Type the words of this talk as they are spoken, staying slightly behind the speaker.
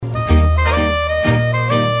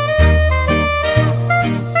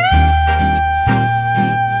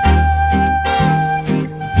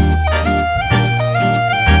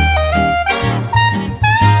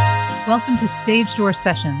Stage Door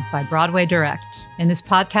Sessions by Broadway Direct. In this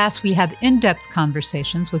podcast, we have in-depth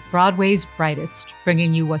conversations with Broadway's brightest,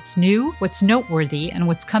 bringing you what's new, what's noteworthy, and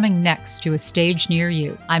what's coming next to a stage near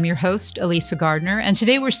you. I'm your host, Elisa Gardner, and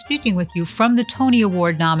today we're speaking with you from the Tony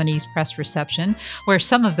Award nominees press reception, where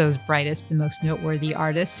some of those brightest and most noteworthy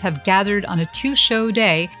artists have gathered on a two-show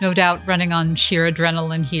day, no doubt running on sheer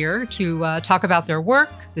adrenaline here, to talk about their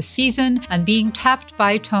work, the season, and being tapped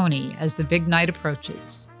by Tony as the big night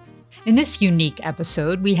approaches. In this unique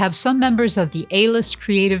episode, we have some members of the A-list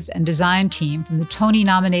creative and design team from the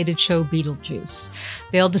Tony-nominated show Beetlejuice.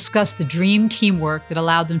 They'll discuss the dream teamwork that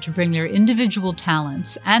allowed them to bring their individual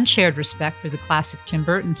talents and shared respect for the classic Tim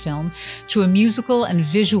Burton film to a musical and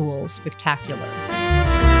visual spectacular.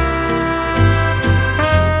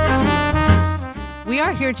 We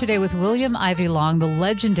are here today with William Ivy Long, the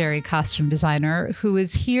legendary costume designer, who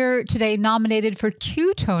is here today nominated for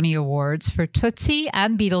 2 Tony Awards for Tootsie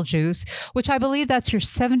and Beetlejuice, which I believe that's your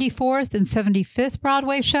 74th and 75th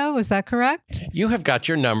Broadway show. Is that correct? You have got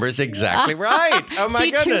your numbers exactly right. Oh, my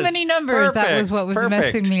goodness. Too many numbers. Perfect. That was what was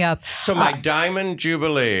messing me up. So my Diamond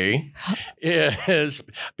Jubilee is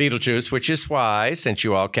Beetlejuice, which is why, since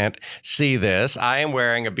you all can't see this, I am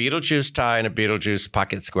wearing a Beetlejuice tie and a Beetlejuice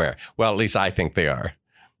pocket square. Well, at least I think they are.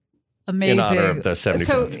 Amazing. In honor of the 75th.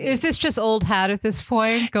 So is this just old hat at this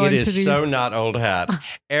point? It is so not old hat.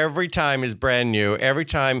 Every time is brand new. Every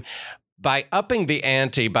time, by upping the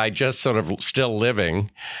ante, by just sort of still living,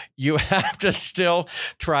 you have to still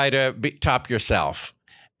try to top yourself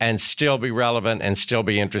and still be relevant and still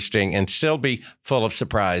be interesting and still be full of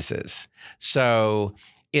surprises. So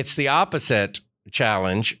it's the opposite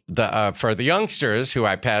challenge for the youngsters who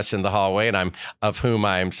I pass in the hallway, and of whom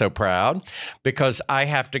I am so proud, because I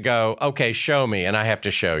have to go, okay, show me, and I have to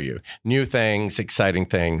show you new things, exciting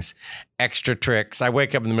things, extra tricks. I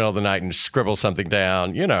wake up in the middle of the night and scribble something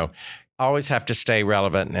down, always have to stay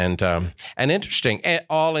relevant and interesting,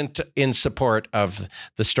 all in support of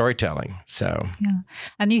the storytelling. So, yeah.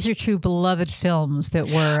 And these are 2 beloved films that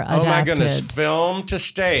were adapted. Oh my goodness, film to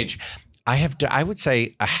stage. I would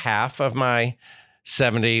say a half of my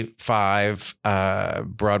 75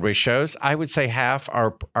 Broadway shows, I would say half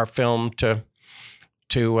are filmed to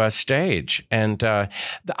stage. And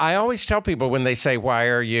I always tell people when they say, why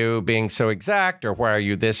are you being so exact, or why are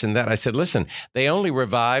you this and that? I said, listen, they only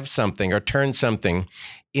revive something or turn something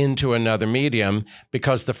into another medium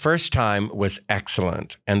because the first time was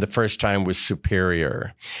excellent and the first time was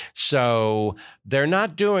superior. So they're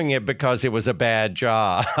not doing it because it was a bad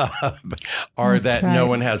job or That's that right. No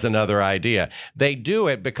one has another idea. They do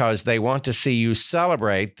it because they want to see you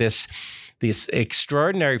celebrate this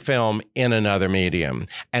extraordinary film in another medium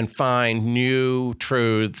and find new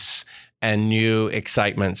truths and new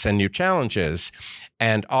excitements and new challenges.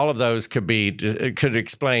 And all of those could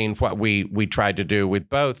explain what we tried to do with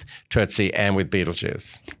both Tootsie and with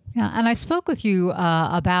Beetlejuice. Yeah, and I spoke with you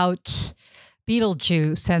about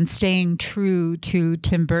Beetlejuice and staying true to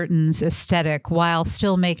Tim Burton's aesthetic while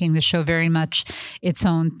still making the show very much its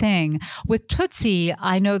own thing. With Tootsie,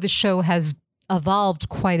 I know the show has evolved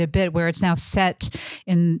quite a bit, where it's now set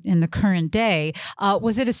in the current day.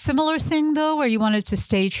 Was it a similar thing, though, where you wanted to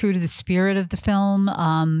stay true to the spirit of the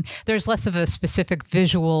film? There's less of a specific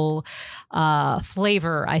visual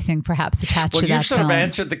flavor, I think, perhaps attached to that film. Well, you sort of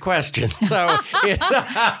answered the question, so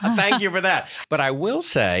thank you for that. But I will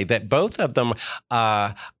say that both of them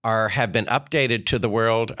have been updated to the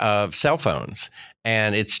world of cell phones.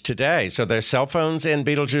 And it's today. So there's cell phones in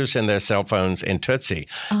Beetlejuice and there's cell phones in Tootsie.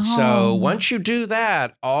 Oh. So once you do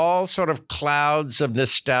that, all sort of clouds of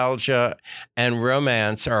nostalgia and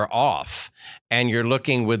romance are off. And you're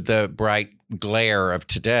looking with the bright glare of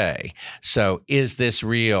today. So is this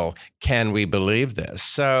real? Can we believe this?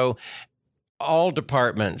 So all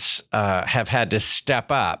departments have had to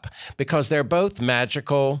step up because they're both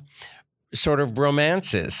magical sort of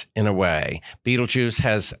romances in a way. Beetlejuice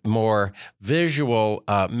has more visual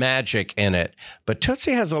magic in it, but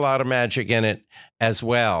Tootsie has a lot of magic in it as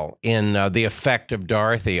well, in the effect of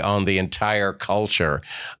Dorothy on the entire culture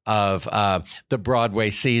of the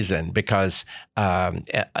Broadway season, because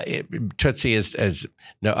Tootsie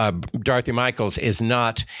Dorothy Michaels is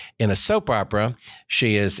not in a soap opera.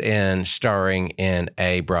 She is starring in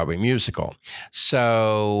a Broadway musical.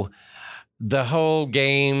 So the whole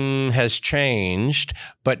game has changed,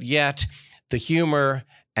 but yet the humor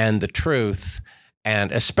and the truth,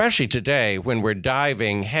 and especially today when we're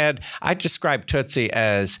diving head, I describe Tootsie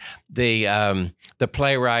as the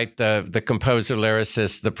playwright, the composer,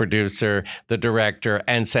 lyricist, the producer, the director,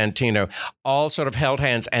 and Santino all sort of held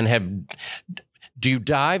hands and have. Do you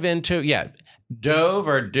dive into dove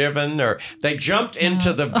or divin, or they jumped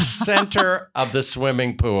into the center of the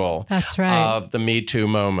swimming pool. That's right. Of the Me Too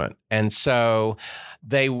moment. And so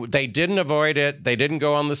they didn't avoid it. They didn't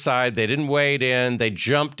go on the side. They didn't wade in. They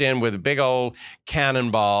jumped in with a big old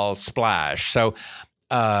cannonball splash. So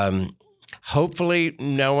hopefully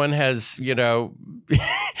no one has, yelled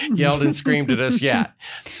and screamed at us yet.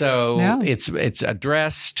 So No. It's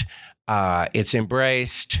addressed. It's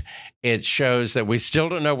embraced. It shows that we still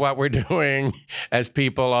don't know what we're doing as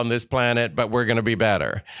people on this planet, but we're going to be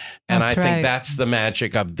better. And That's I think right. that's the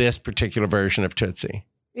magic of this particular version of Tootsie.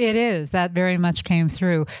 It is. That very much came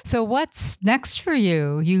through. So what's next for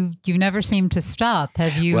you? You never seem to stop.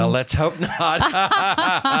 Have you? Well, let's hope not.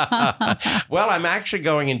 Well, I'm actually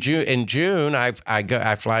going in June. In June, I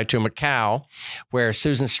fly to Macau, where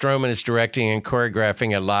Susan Stroman is directing and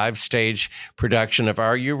choreographing a live stage production of,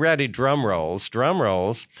 are you ready? Drum rolls,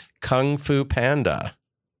 Kung Fu Panda.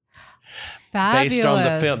 Fabulous. Based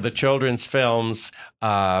on the children's films,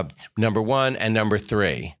 number 1 and number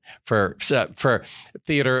 3 for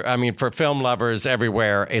theater. I mean, for film lovers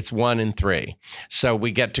everywhere, it's 1 and 3. So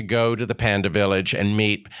we get to go to the Panda Village and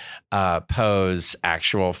meet Poe's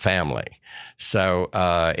actual family. So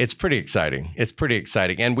it's pretty exciting.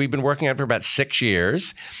 And we've been working on it for about 6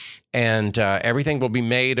 years, and everything will be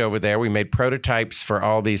made over there. We made prototypes for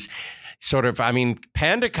all these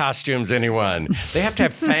panda costumes, anyone. They have to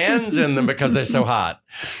have fans in them because they're so hot.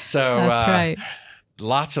 So That's right.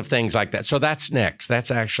 Lots of things like that. So that's next. That's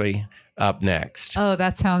actually up next. Oh,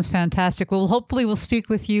 that sounds fantastic. Well, hopefully we'll speak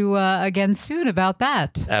with you again soon about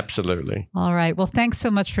that. Absolutely. All right. Well, thanks so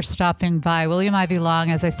much for stopping by. William Ivey Long,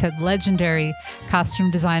 as I said, legendary costume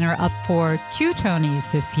designer, up for 2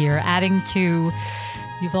 Tonys this year, adding to,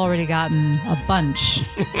 you've already gotten a bunch.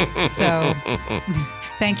 So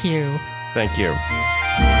thank you. Thank you.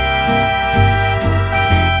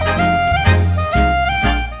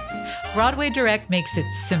 Broadway Direct makes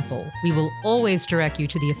it simple. We will always direct you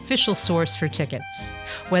to the official source for tickets.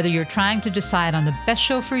 Whether you're trying to decide on the best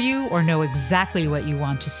show for you or know exactly what you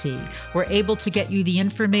want to see, we're able to get you the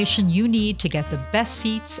information you need to get the best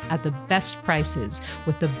seats at the best prices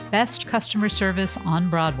with the best customer service on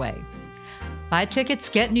Broadway. Buy tickets,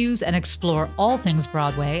 get news, and explore all things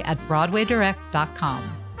Broadway at BroadwayDirect.com.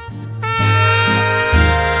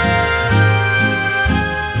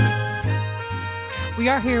 We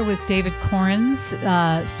are here with David Corrins,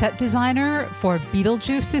 set designer for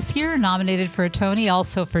Beetlejuice this year, nominated for a Tony,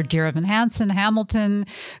 also for Dear Evan Hansen, Hamilton.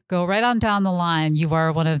 Go right on down the line. You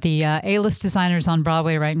are one of the A-list designers on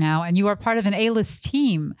Broadway right now, and you are part of an A-list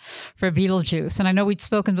team for Beetlejuice. And I know we'd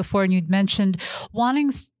spoken before, and you'd mentioned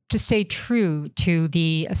wanting to stay true to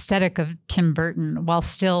the aesthetic of Tim Burton while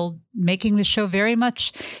still making the show very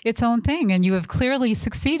much its own thing, and you have clearly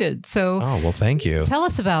succeeded. So, well, thank you. Tell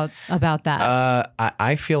us about that.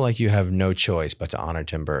 I feel like you have no choice but to honor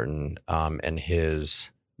Tim Burton and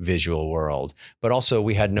his visual world, but also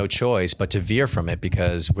we had no choice but to veer from it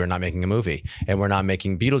because we're not making a movie, and we're not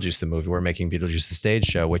making Beetlejuice the movie. We're making Beetlejuice the stage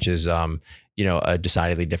show, which is a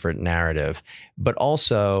decidedly different narrative. But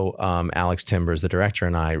also, Alex Timbers, the director,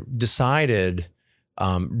 and I decided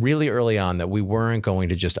really early on that we weren't going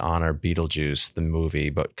to just honor Beetlejuice the movie,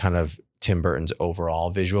 but kind of Tim Burton's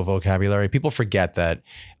overall visual vocabulary. People forget that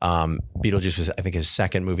Beetlejuice was, I think, his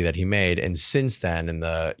second movie that he made. And since then, in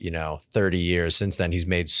the 30 years since then, he's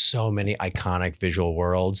made so many iconic visual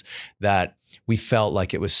worlds that we felt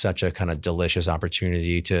like it was such a kind of delicious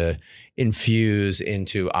opportunity to infuse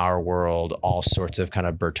into our world all sorts of kind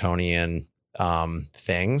of Burtonian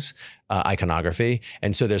things, iconography.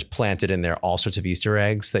 And so there's planted in there all sorts of Easter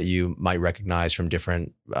eggs that you might recognize from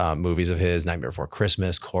different movies of his, Nightmare Before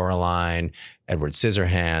Christmas, Coraline, Edward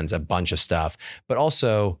Scissorhands, a bunch of stuff. But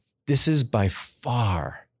also, this is by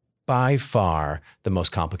far the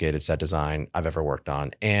most complicated set design I've ever worked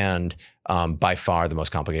on, and by far the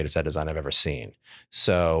most complicated set design I've ever seen.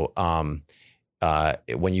 So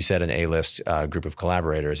when you said an A-list group of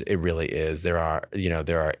collaborators, it really is. There are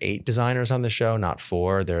 8 designers on the show, not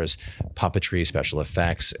 4. There's puppetry, special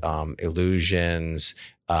effects, illusions,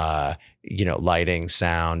 lighting,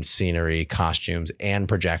 sound, scenery, costumes, and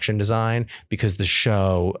projection design, because the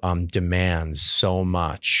show demands so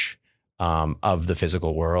much of the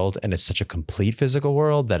physical world, and it's such a complete physical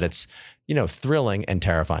world that it's thrilling and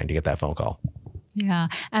terrifying to get that phone call. Yeah,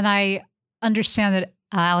 and I understand that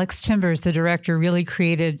Alex Timbers, the director, really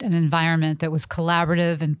created an environment that was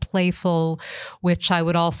collaborative and playful, which I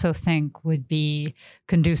would also think would be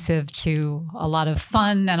conducive to a lot of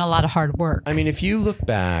fun and a lot of hard work. I mean, if you look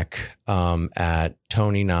back at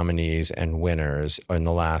Tony nominees and winners in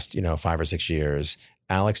the last 5 or 6 years,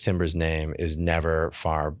 Alex Timbers' name is never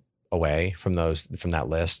far away from that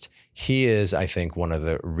list. He is, I think, one of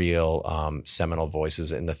the real seminal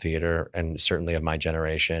voices in the theater, and certainly of my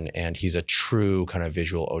generation. And he's a true kind of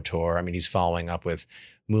visual auteur. I mean, he's following up with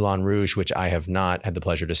Moulin Rouge, which I have not had the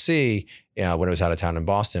pleasure to see when I was out of town in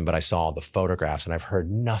Boston, but I saw the photographs and I've heard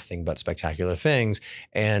nothing but spectacular things.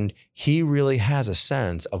 And he really has a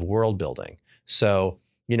sense of world building. So,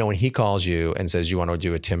 when he calls you and says you want to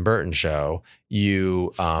do a Tim Burton show,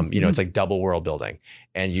 it's like double world building,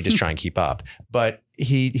 and you just try and keep up. But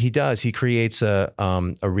he creates a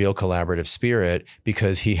real collaborative spirit,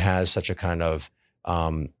 because he has such a kind of,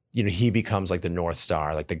 he becomes like the North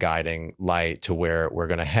Star, like the guiding light to where we're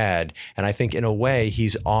going to head. And I think in a way,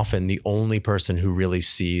 he's often the only person who really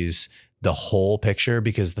sees the whole picture,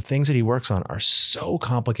 because the things that he works on are so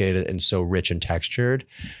complicated and so rich and textured.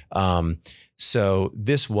 So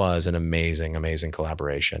this was an amazing, amazing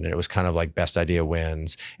collaboration. And it was kind of like best idea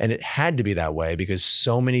wins. And it had to be that way because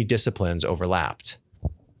so many disciplines overlapped.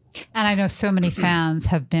 And I know so many fans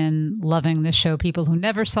have been loving this show, people who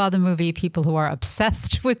never saw the movie, people who are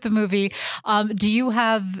obsessed with the movie. Do you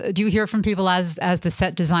hear from people as the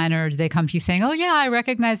set designer? Do they come to you saying, oh yeah, I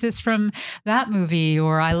recognize this from that movie,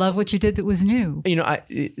 or I love what you did that was new?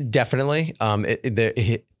 Definitely.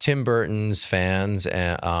 Tim Burton's fans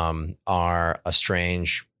are a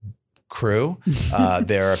strange crew.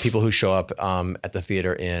 There are people who show up at the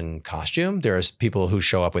theater in costume. There's people who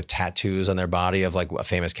show up with tattoos on their body of like a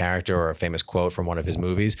famous character or a famous quote from one of his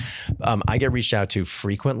movies. I get reached out to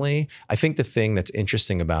frequently. I think the thing that's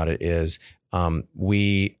interesting about it is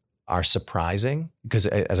we are surprising because,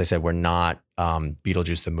 as I said, we're not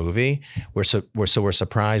Beetlejuice the movie. We're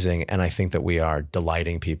surprising, and I think that we are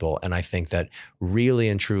delighting people. And I think that really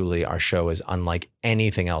and truly our show is unlike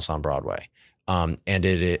anything else on Broadway. And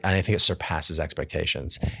I think it surpasses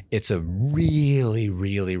expectations. It's a really,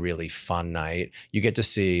 really, really fun night. You get to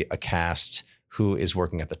see a cast who is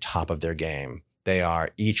working at the top of their game. They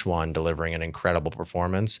are each one delivering an incredible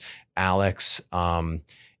performance. Alex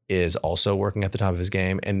is also working at the top of his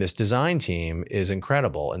game, and this design team is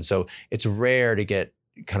incredible. And so it's rare to get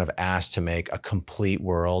kind of asked to make a complete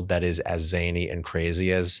world that is as zany and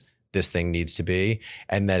crazy as this thing needs to be,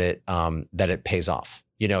 and that it pays off.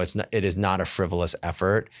 It is not a frivolous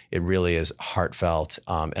effort. It really is heartfelt,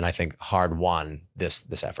 and I think hard won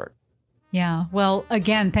this effort. Yeah. Well,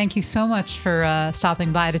 again, thank you so much for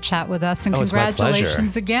stopping by to chat with us, and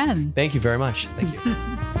congratulations again. Thank you very much. Thank you.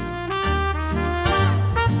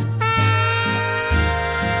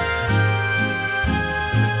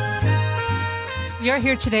 You're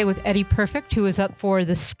here today with Eddie Perfect, who is up for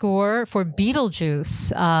the score for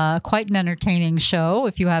Beetlejuice. Quite an entertaining show,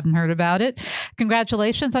 if you haven't heard about it.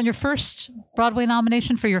 Congratulations on your first Broadway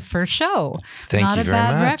nomination for your first show. Thank you very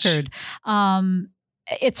much. Not a bad record.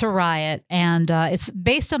 It's a riot, and it's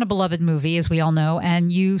based on a beloved movie, as we all know,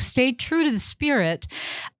 and you stayed true to the spirit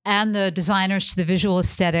and the designers to the visual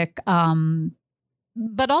aesthetic,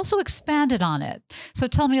 but also expanded on it. So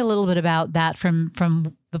tell me a little bit about that from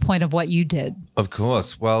the point of what you did. Of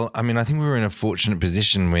course. Well, I mean, I think we were in a fortunate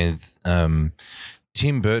position with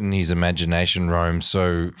Tim Burton. His imagination roams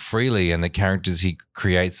so freely, and the characters he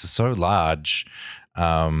creates are so large,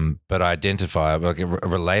 but identifiable, like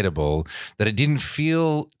relatable, that it didn't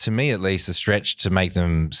feel, to me at least, a stretch to make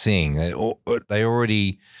them sing. They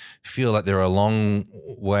already feel like they're a long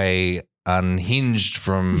way unhinged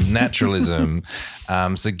from naturalism.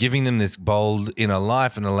 So giving them this bold inner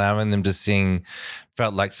life and allowing them to sing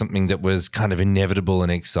felt like something that was kind of inevitable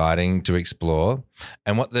and exciting to explore.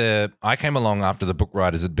 And I came along after the book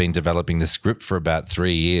writers had been developing the script for about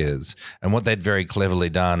 3 years. And what they'd very cleverly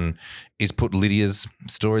done is put Lydia's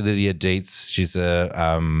story, Lydia Dietz. She's a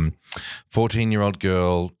 14-year-old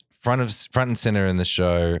girl, front and center in the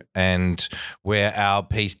show, and where our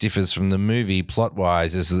piece differs from the movie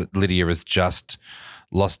plot-wise is that Lydia has just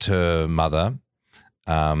lost her mother.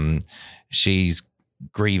 She's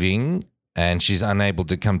grieving, and she's unable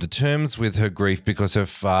to come to terms with her grief because her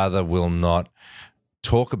father will not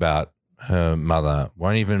talk about her mother,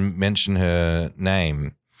 won't even mention her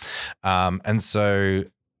name. And so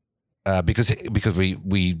because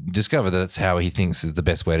we discover that that's how he thinks is the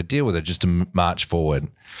best way to deal with it, just to march forward.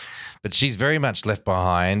 But she's very much left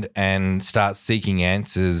behind and starts seeking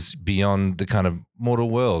answers beyond the kind of mortal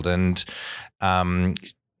world. And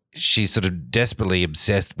she's sort of desperately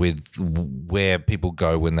obsessed with where people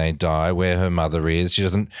go when they die, where her mother is. She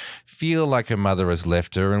doesn't feel like her mother has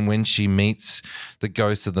left her. And when she meets the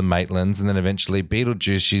ghosts of the Maitlands and then eventually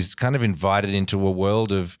Beetlejuice, she's kind of invited into a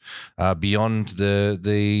world of beyond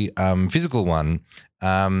the physical one.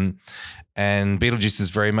 And Beetlejuice is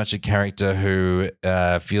very much a character who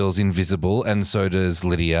feels invisible, and so does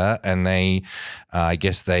Lydia. And they, I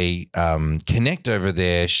guess they connect over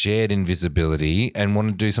their shared invisibility and want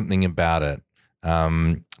to do something about it.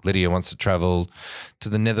 Lydia wants to travel to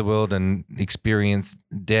the netherworld and experience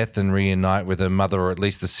death and reunite with her mother, or at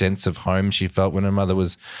least the sense of home she felt when her mother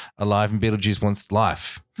was alive. And Beetlejuice wants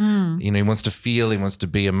life. He wants to feel, he wants to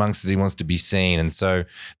be amongst it, he wants to be seen. And so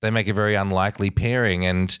they make a very unlikely pairing.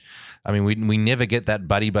 And I mean, we never get that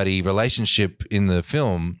buddy-buddy relationship in the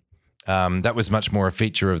film. That was much more a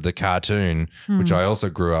feature of the cartoon, which I also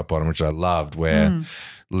grew up on, which I loved, where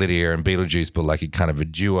Lydia and Beetlejuice were like a kind of a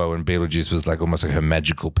duo, and Beetlejuice was like almost like her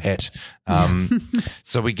magical pet.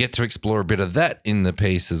 So we get to explore a bit of that in the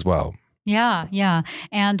piece as well. Yeah.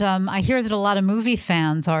 And I hear that a lot of movie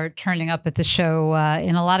fans are turning up at the show,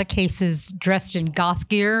 in a lot of cases dressed in goth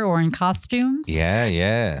gear or in costumes.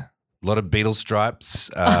 Yeah. A lot of Beetle stripes,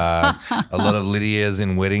 a lot of Lydias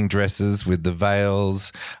in wedding dresses with the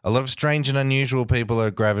veils. A lot of strange and unusual people are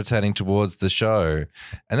gravitating towards the show.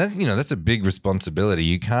 And that's a big responsibility.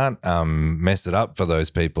 You can't mess it up for those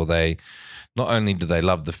people. They not only do they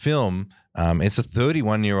love the film, it's a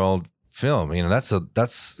 31-year-old film.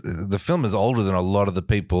 The film is older than a lot of the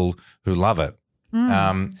people who love it.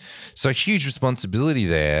 So huge responsibility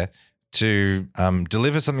there to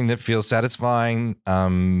deliver something that feels satisfying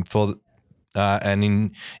and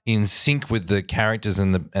in sync with the characters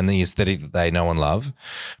and the aesthetic that they know and love,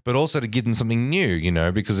 but also to give them something new,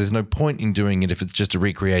 because there's no point in doing it if it's just a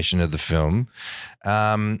recreation of the film.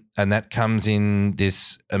 And that comes in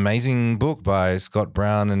this amazing book by Scott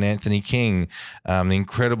Brown and Anthony King, the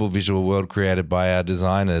incredible visual world created by our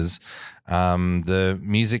designers. The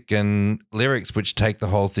music and lyrics, which take the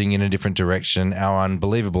whole thing in a different direction, our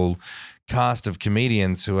unbelievable cast of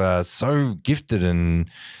comedians who are so gifted and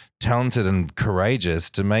talented and courageous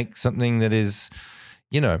to make something that is,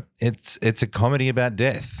 it's a comedy about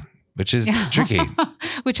death, which is tricky.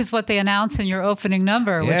 Which is what they announce in your opening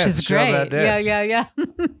number, which is great. Yeah.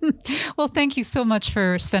 Well, thank you so much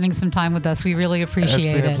for spending some time with us. We really appreciate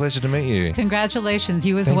it. It's been a pleasure to meet you. Congratulations,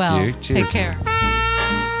 you as Thank well. you. Cheers. Take care.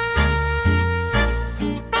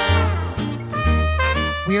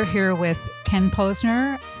 We're here with Ken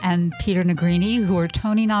Posner and Peter Negrini, who are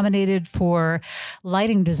Tony nominated for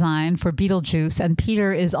lighting design for Beetlejuice. And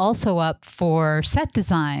Peter is also up for set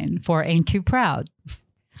design for Ain't Too Proud.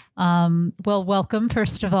 Well, welcome,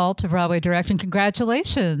 first of all, to Broadway Direct, and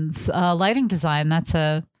congratulations. Lighting design, that's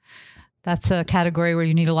a category where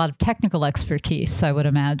you need a lot of technical expertise, I would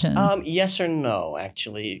imagine. Yes or no,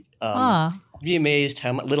 actually. Be amazed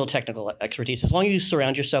how little technical expertise. As long as you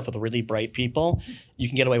surround yourself with really bright people, you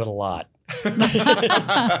can get away with a lot.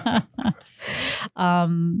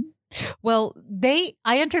 Well,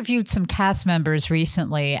 I interviewed some cast members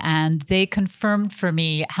recently, and they confirmed for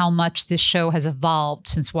me how much this show has evolved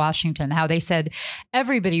since Washington, how they said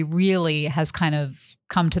everybody really has kind of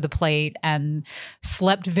come to the plate and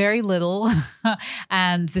slept very little,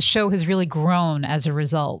 and the show has really grown as a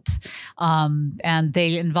result. And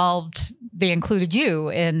they included you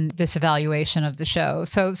in this evaluation of the show.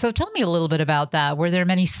 So tell me a little bit about that. Were there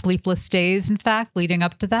many sleepless days, in fact, leading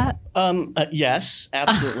up to that? Yes,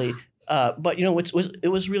 absolutely. But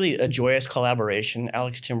it was really a joyous collaboration.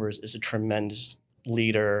 Alex Timbers is a tremendous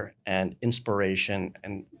leader and inspiration,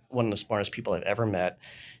 and one of the smartest people I've ever met.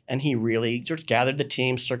 And he really sort of gathered the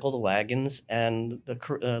team, circled the wagons, and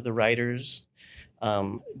the writers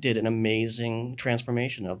did an amazing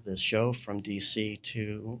transformation of this show from DC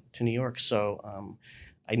to New York. So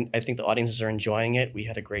I think the audiences are enjoying it. We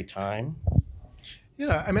had a great time.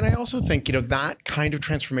 Yeah, I mean, I also think, that kind of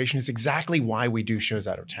transformation is exactly why we do shows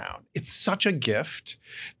out of town. It's such a gift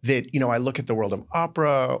that, I look at the world of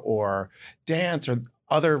opera or dance or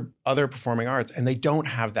other performing arts, and they don't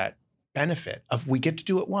have that benefit of we get to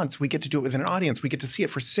do it once. We get to do it with an audience. We get to see it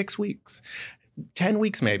for 6 weeks, 10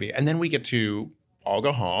 weeks maybe, and then we get to all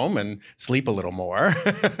go home and sleep a little more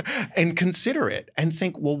and consider it and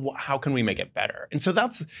think, well, how can we make it better? And so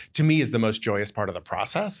that's, to me, is the most joyous part of the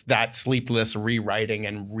process, that sleepless rewriting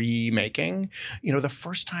and remaking. The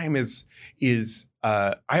first time is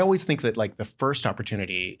I always think that like the first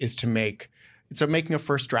opportunity is to making a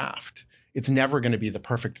first draft. It's never going to be the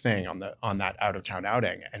perfect thing on that out of town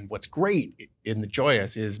outing. And what's great in the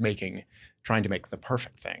joyous is trying to make the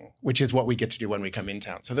perfect thing, which is what we get to do when we come in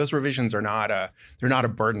town. So those revisions are not a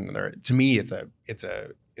burden. To me, it's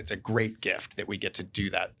a great gift that we get to do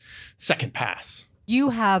that second pass.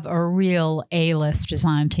 You have a real A-list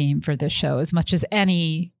design team for this show, as much as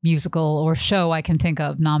any musical or show I can think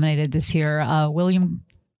of nominated this year. William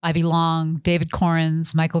Ivy Long, David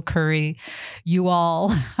Corrins, Michael Curry, you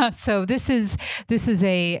all. So this is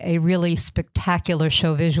a really spectacular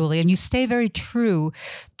show visually, and you stay very true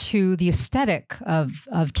to the aesthetic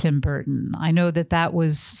of Tim Burton. I know that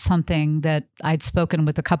was something that I'd spoken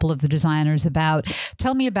with a couple of the designers about.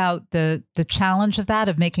 Tell me about the challenge of that,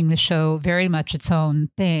 of making the show very much its own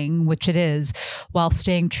thing, which it is, while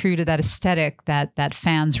staying true to that aesthetic that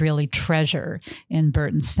fans really treasure in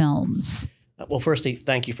Burton's films. Well, firstly,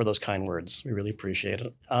 thank you for those kind words. We really appreciate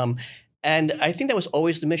it. And I think that was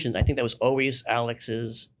always the mission. I think that was always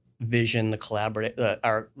Alex's vision. The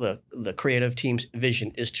creative team's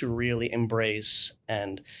vision is to really embrace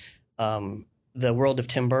the world of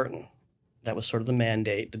Tim Burton. That was sort of the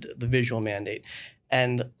mandate, the visual mandate,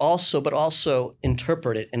 but also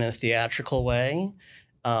interpret it in a theatrical way.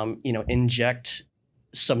 Inject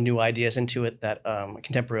some new ideas into it that a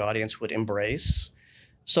contemporary audience would embrace.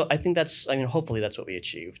 So I think hopefully that's what we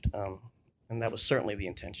achieved. And that was certainly the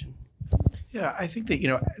intention. Yeah, I think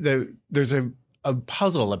that, there's a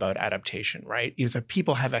puzzle about adaptation, right? Is that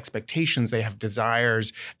people have expectations, they have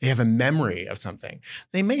desires, they have a memory of something.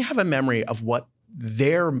 They may have a memory of what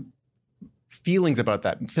their feelings about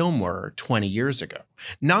that film were 20 years ago,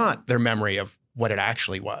 not their memory of what it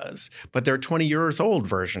actually was, but their 20 years old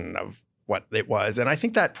version of what it was. And I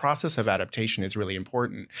think that process of adaptation is really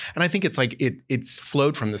important. And I think it's like it's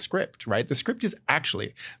flowed from the script, right? The script is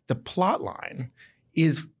actually, the plot line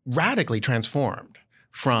is radically transformed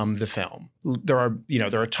from the film. There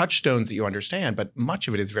are touchstones that you understand, but much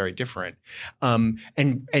of it is very different, and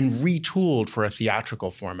retooled for a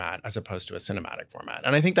theatrical format as opposed to a cinematic format.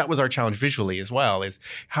 And I think that was our challenge visually as well, is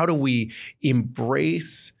how do we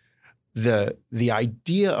embrace the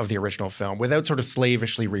idea of the original film without sort of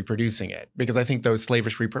slavishly reproducing it? Because I think those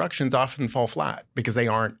slavish reproductions often fall flat because they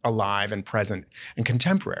aren't alive and present and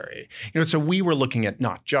contemporary. So we were looking at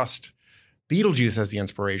not just Beetlejuice as the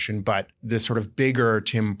inspiration, but this sort of bigger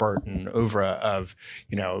Tim Burton oeuvre of,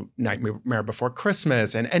 Nightmare Before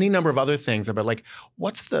Christmas and any number of other things about like,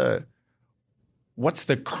 what's the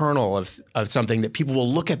kernel of something that people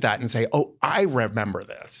will look at that and say, oh, I remember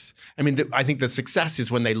this. I mean, I think the success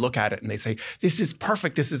is when they look at it and they say, this is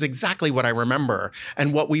perfect. This is exactly what I remember.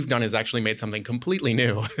 And what we've done is actually made something completely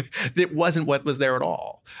new that wasn't what was there at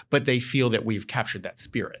all. But they feel that we've captured that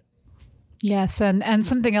spirit. Yes, and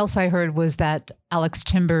something else I heard was that Alex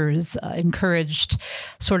Timbers encouraged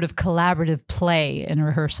sort of collaborative play in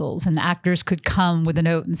rehearsals, and actors could come with a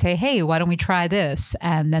note and say, hey, why don't we try this?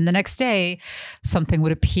 And then the next day, something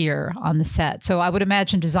would appear on the set. So I would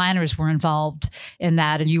imagine designers were involved in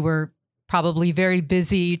that, and you were probably very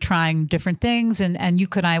busy trying different things, and you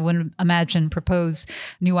could, I would imagine, propose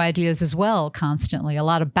new ideas as well constantly, a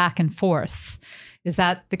lot of back and forth. Is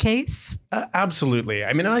that the case? Absolutely.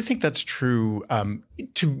 I mean, and I think that's true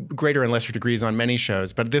to greater and lesser degrees on many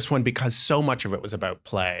shows. But this one, because so much of it was about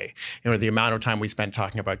play, the amount of time we spent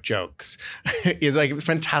talking about jokes is like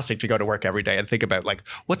fantastic to go to work every day and think about like,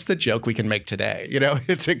 what's the joke we can make today?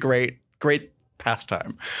 It's a great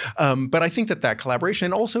pastime. But I think that collaboration,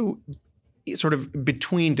 and also sort of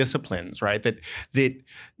between disciplines, right? That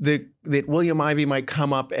William Ivey might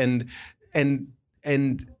come up and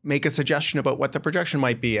make a suggestion about what the projection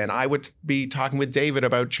might be. And I would be talking with David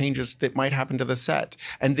about changes that might happen to the set.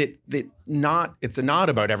 And it's not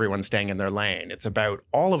about everyone staying in their lane. It's about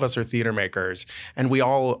all of us are theater makers, and we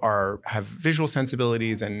all have visual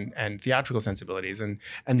sensibilities and theatrical sensibilities. And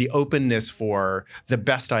the openness for the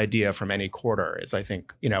best idea from any quarter is, I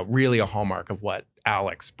think, really a hallmark of what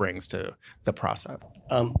Alex brings to the process.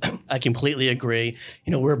 I completely agree.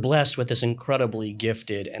 We're blessed with this incredibly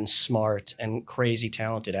gifted and smart and crazy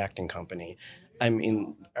talented acting company. I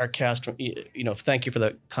mean, our cast, thank you for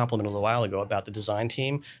the compliment a little while ago about the design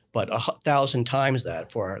team, but 1,000 times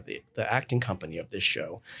that for the acting company of this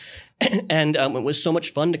show. And it was so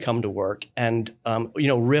much fun to come to work and,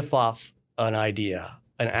 riff off an idea,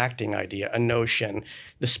 an acting idea, a notion,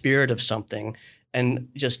 the spirit of something. And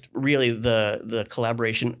just really the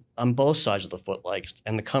collaboration on both sides of the footlights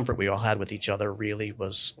and the comfort we all had with each other really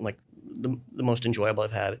was like the most enjoyable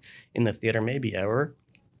I've had in the theater maybe ever.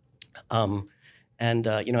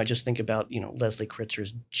 I just think about, Leslie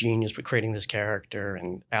Kritzer's genius for creating this character,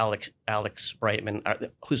 and Alex Brightman,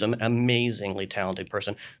 who's an amazingly talented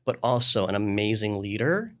person, but also an amazing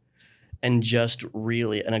leader. And just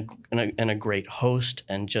really and a great host,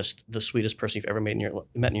 and just the sweetest person you've ever met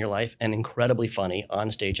in your life, and incredibly funny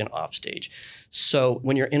on stage and off stage. So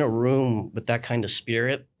when you're in a room with that kind of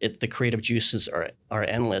spirit, the creative juices are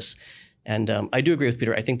endless. And I do agree with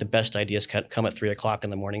Peter. I think the best ideas come at 3:00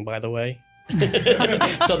 in the morning, by the way.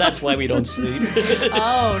 So that's why we don't sleep.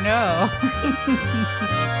 Oh, no.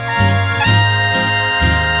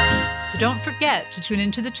 don't forget to tune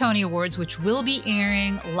into the Tony Awards, which will be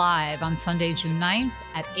airing live on Sunday, June 9th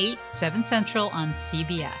at 7 Central on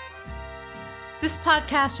CBS. This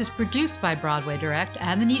podcast is produced by Broadway Direct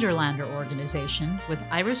and the Niederlander Organization with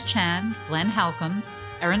Iris Chan, Glenn Halcomb,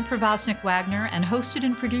 Erin Pravosnik-Wagner, and hosted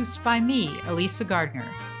and produced by me, Elisa Gardner.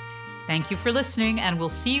 Thank you for listening, and we'll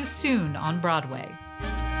see you soon on Broadway.